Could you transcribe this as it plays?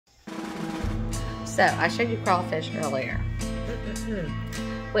So I showed you crawfish earlier.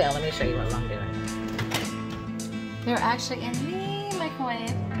 Well, let me show you what I'm doing. They're actually in the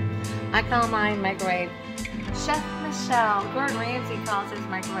microwave. I call mine microwave Chef Michelle. Gordon Ramsay calls his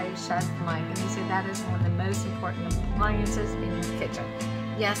microwave Chef Mike, and he said that is one of the most important appliances in your kitchen.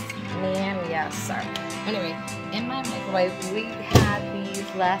 Yes, ma'am, yes, sir. Anyway, in my microwave, we had these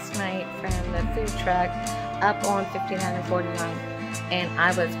last night from the food truck up on 59 and 49, and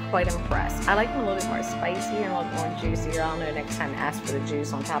I was quite impressed. I like them a little bit more spicy and a little more juicier. I'll know next time to ask for the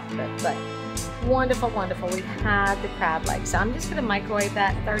juice on top of it, but wonderful, wonderful. We had the crab legs, so I'm just going to microwave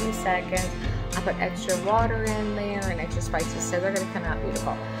that 30 seconds. I put extra water in there and extra spices, so they're going to come out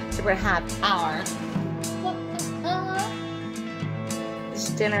beautiful. So we're going to have our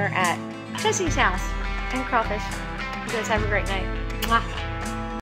dinner at Jessi's house and crawfish. You guys have a great night.